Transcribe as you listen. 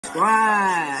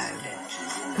subscribe.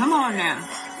 Come on now.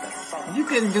 You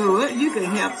can do it. You can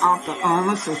help out the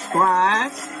owner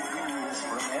subscribe.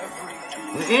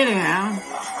 But anyhow,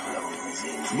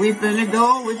 we're finna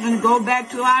go back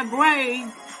to our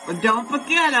grave. But don't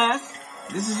forget us.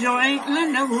 This is your Aunt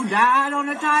Linda who died on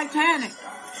the Titanic.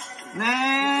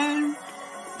 Man,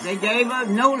 they gave us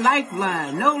no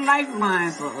lifeline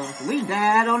for us. We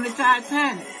died on the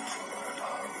Titanic.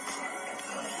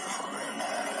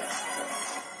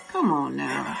 Come on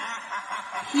now.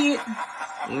 Hit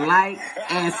like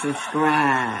and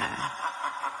subscribe.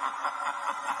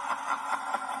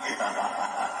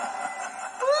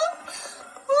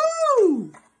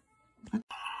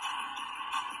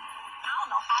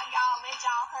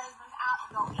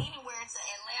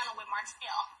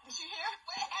 Did you hear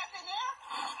what happened there?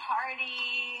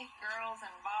 Party, girls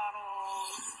and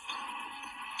bottles.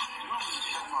 You want me to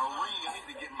get my ring? I need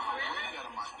to get my ring out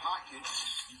of my pocket.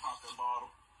 You pop that bottle.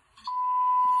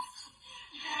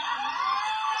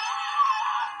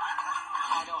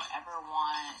 I don't ever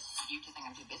want you to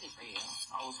think I'm too busy for you.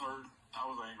 I was hurt. I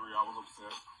was angry. I was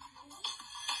upset.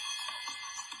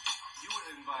 You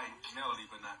would invite Melody,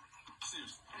 but not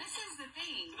seriously. This is the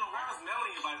thing. No, why was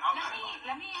Melody invited?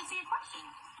 Let me answer your question.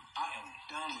 I am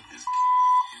done with this,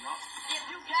 you know? If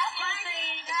you got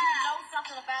anything, if you know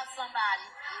something about somebody.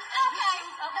 Okay.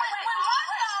 When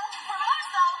Marsau,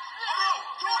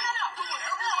 Do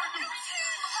whatever you want to do.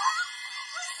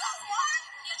 what?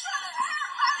 You're trying to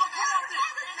Go put out this.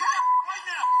 Right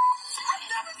now.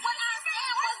 What I said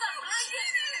was a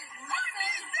blanket.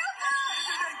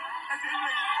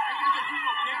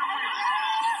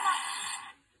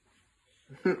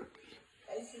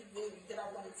 That I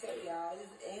want to tell y'all. I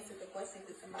just answered the question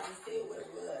because somebody said what it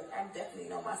was. I definitely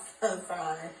know my son's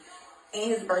sign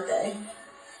and his birthday.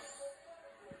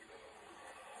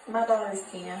 My daughter is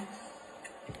 10.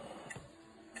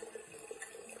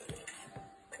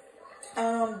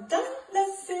 Don't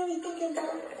necessarily think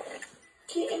about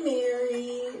getting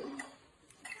married.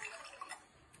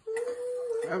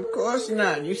 Of course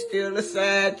not. You still a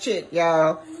side chick,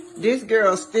 y'all. This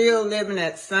girl still living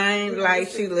that same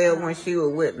life she lived when she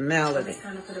was with Melody.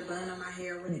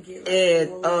 And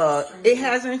it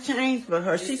hasn't changed for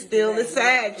her. She's still a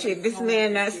side chick. This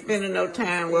man not spending no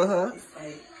time with her.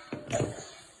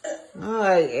 All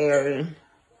right, Erin.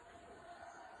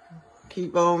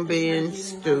 Keep on being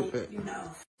stupid.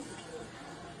 No,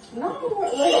 I'm not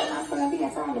going to be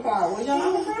in front about. Was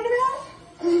y'all in front about?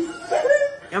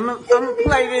 I'm gonna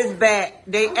play this back.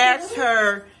 They asked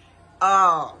her,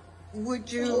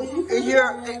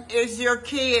 is your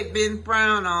kid been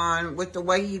frowned on with the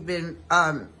way he been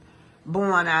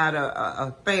born out of a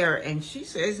affair? And she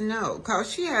says no, cause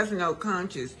she has no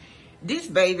conscience. This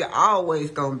baby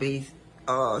always gonna be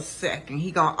second.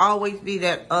 He gonna always be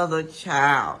that other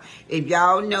child. If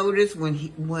y'all notice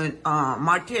when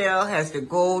Martell has to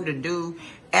go to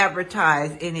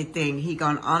advertise anything, he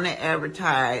gonna only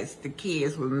advertise the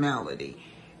kids with Melody.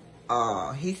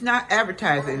 He's not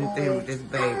advertising anything with this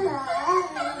baby.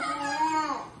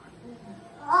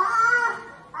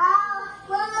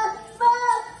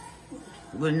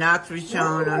 Will not be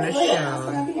shown on the show. Was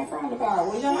y'all not in front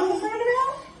about?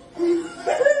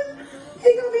 He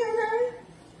gonna be okay.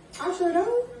 I sure do.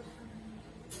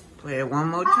 Play it one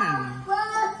more time.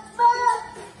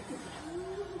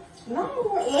 No,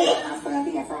 I'm not gonna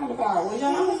be in front about. Was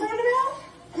y'all not in front about?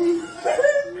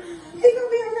 He gonna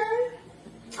be okay.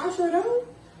 I sure do.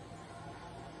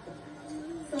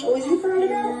 Was you front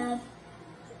about?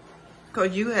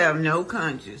 Cause you have no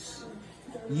conscience.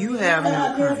 You have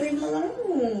no conscience. Leave him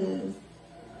alone.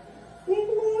 Leave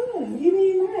him alone. You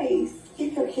being nice.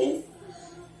 Give her a kiss.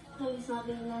 No, he's not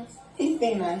being nice. He's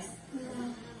being nice.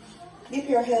 No. Give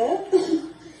her a hug.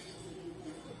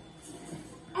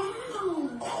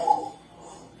 Ow!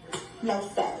 No,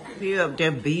 sir. He up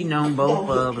there beating on both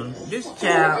of them. This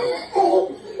child.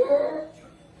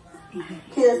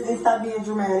 Kirsten, stop being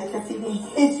dramatic because he didn't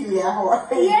hit you that hard.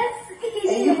 Yes.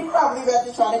 And you probably about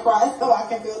to try to cry so I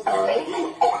can feel sorry.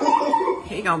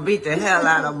 He gonna beat the hell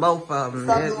out of both of them.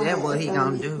 That's what he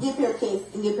gonna do. Give her a kiss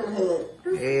and give her a hug.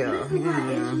 Yeah. This is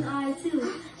my itching eye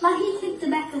too. Like he kicked the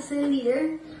back a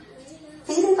centimeter.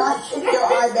 He did not kick your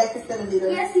eye back a centimeter.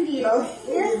 Yes, he did. No,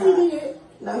 Yes, he did.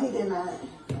 No, he did not.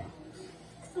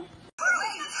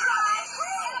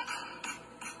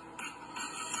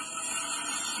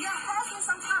 Your husband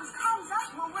sometimes comes up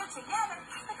when we're together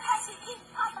because he keeps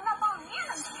popping up on the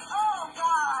internet. Oh,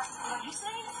 God. What you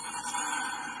say?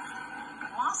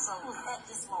 Marsau was at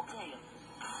this motel.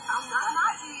 I'm not.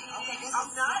 Okay, I'm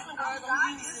not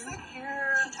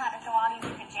insecure. She tried to throw all these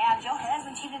different jabs. Your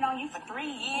husband cheated on you for 3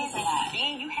 years, and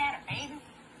then you had a baby.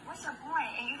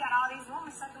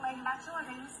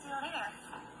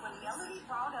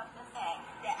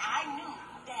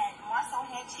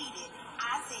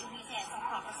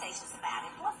 reservations about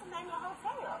it. What's the name of the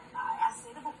hotel? I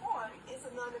said it before. It's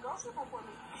a non-negotiable for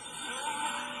me.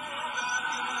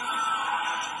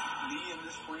 Me and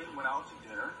this friend went out to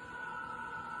dinner.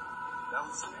 That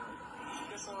was the scenario. I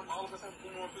guess all of us have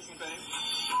been more some things.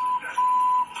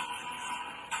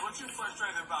 What you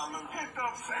frustrated about, Luke? Picked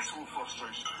up sexual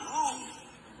frustration. Ooh.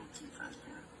 Too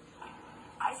transparent.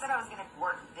 I said I was going to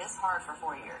work this hard for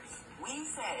 4 years. We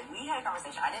had a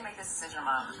conversation. I didn't make this decision on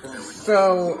my own.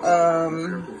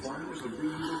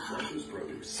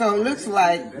 So looks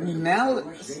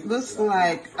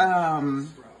like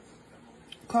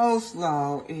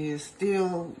Coleslaw is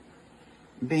still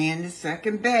being the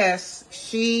second best.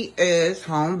 She is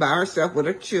home by herself with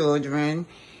her children,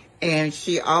 and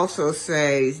she also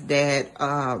says that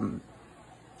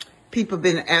people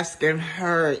been asking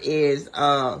her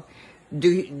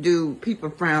do people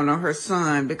frown on her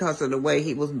son because of the way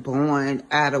he was born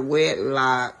out of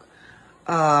wedlock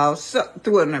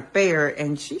through an affair,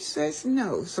 and she says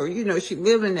no. So she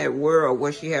live in that world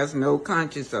where she has no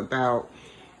conscience about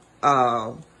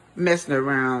messing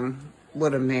around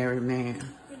with a married man.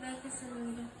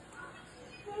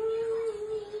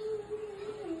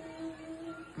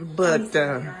 But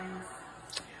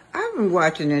I've been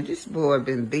watching it. This boy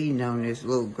been beating on this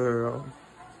little girl.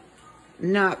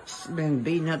 Knox been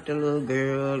beating up the little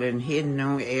girl and hitting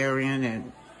on Arian,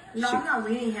 and no, I'm not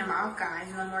weaning him off, guys,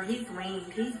 no more. He's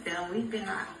weaned. He's done.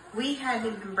 We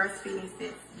haven't been breastfeeding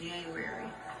since January.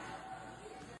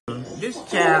 This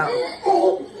child.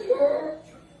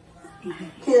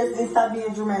 Kids, stop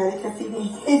being dramatic because he didn't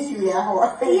hit you that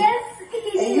hard. Yes.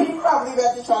 And you probably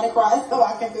about to try to cry so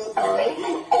I can feel sorry.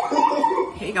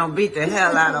 He gonna beat the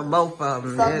hell out of both of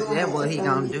them. That's what he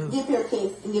gonna do. Give her a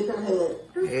kiss and give her a hug.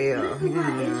 Yeah.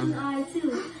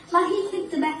 But he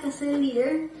kicked the back of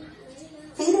centimeter.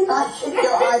 He did not kick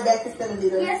your eye back a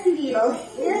centimeter. Yes, he did. No,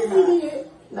 He did.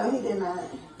 No, he did not.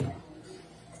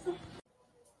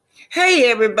 Hey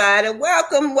everybody,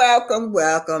 welcome.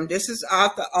 This is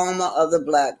Arthur Oma of the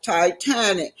Black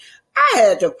Titanic. I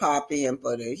had to pop in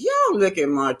for this. Y'all look at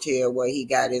Martell where he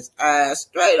got his eyes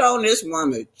straight on this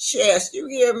woman's chest. You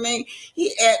hear me?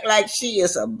 He act like she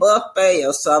is a buffet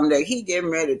or something. He getting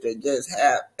ready to just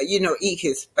have, eat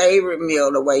his favorite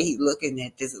meal the way he looking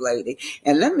at this lady.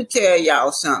 And let me tell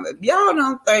y'all something. If y'all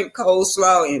don't think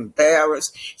Coleslaw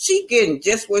embarrassed, she getting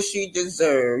just what she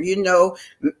deserved.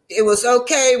 It was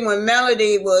okay when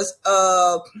Melody was,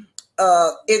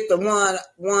 if the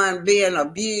one being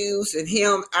abused and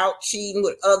him out cheating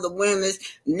with other women.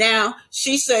 Now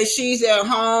she says she's at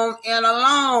home and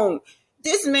alone.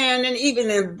 This man didn't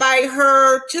even invite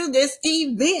her to this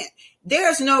event.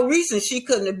 There's no reason she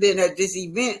couldn't have been at this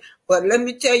event. But let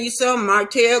me tell you something,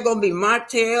 Martell gonna be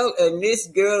Martell, and this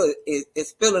girl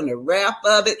is feeling the wrath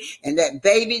of it. And that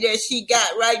baby that she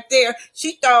got right there,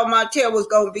 she thought Martell was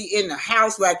gonna be in the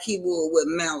house like he would with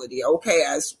Melody. Okay,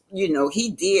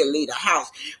 he did leave the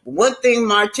house. But one thing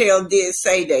Martell did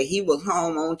say, that he was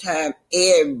home on time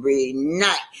every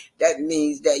night. That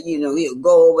means that, he'll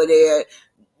go over there,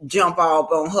 jump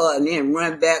off on her, and then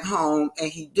run back home,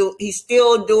 and he's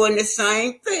still doing the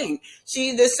same thing.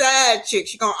 She's the side chick.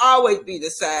 She's gonna always be the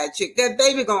side chick. That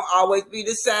baby gonna always be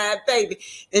the side baby,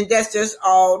 and that's just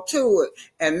all to it.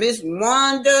 And Miss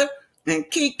Wanda and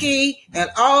Keke and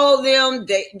all them,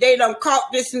 they done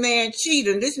caught this man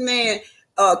cheating. This man,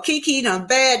 Keke done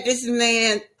bad this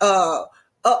man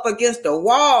up against the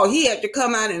wall. He had to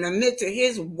come out and admit to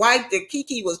his wife that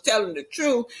Keke was telling the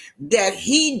truth, that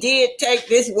he did take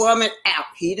this woman out.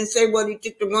 He didn't say whether he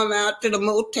took the woman out to the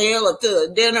motel or to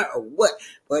a dinner or what,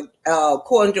 but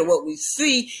according to what we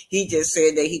see, he just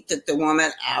said that he took the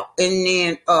woman out, and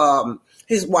then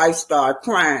his wife started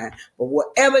crying. But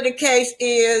whatever the case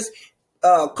is,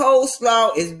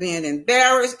 Coleslaw is being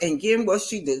embarrassed and getting what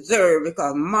she deserved,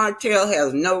 because Martell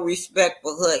has no respect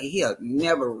for her. He'll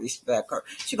never respect her.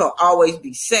 She gonna always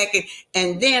be second.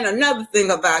 And then another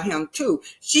thing about him too,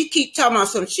 she keep talking about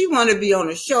something. She want to be on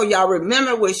the show. Y'all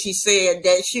remember when she said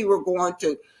that she was going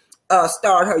to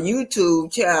start her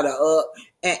YouTube channel up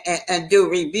and do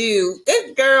reviews.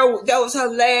 This girl, that was her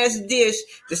last dish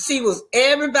to see was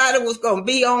everybody was going to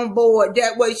be on board.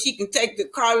 That way she can take the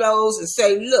Carlos and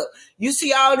say, look, you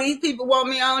see all these people want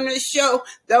me on this show?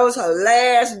 That was her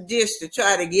last dish to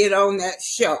try to get on that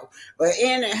show. But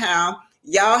anyhow,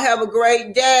 y'all have a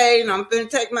great day. And I'm going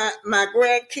to take my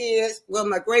grandkids,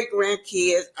 my great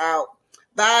grandkids out.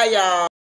 Bye, y'all.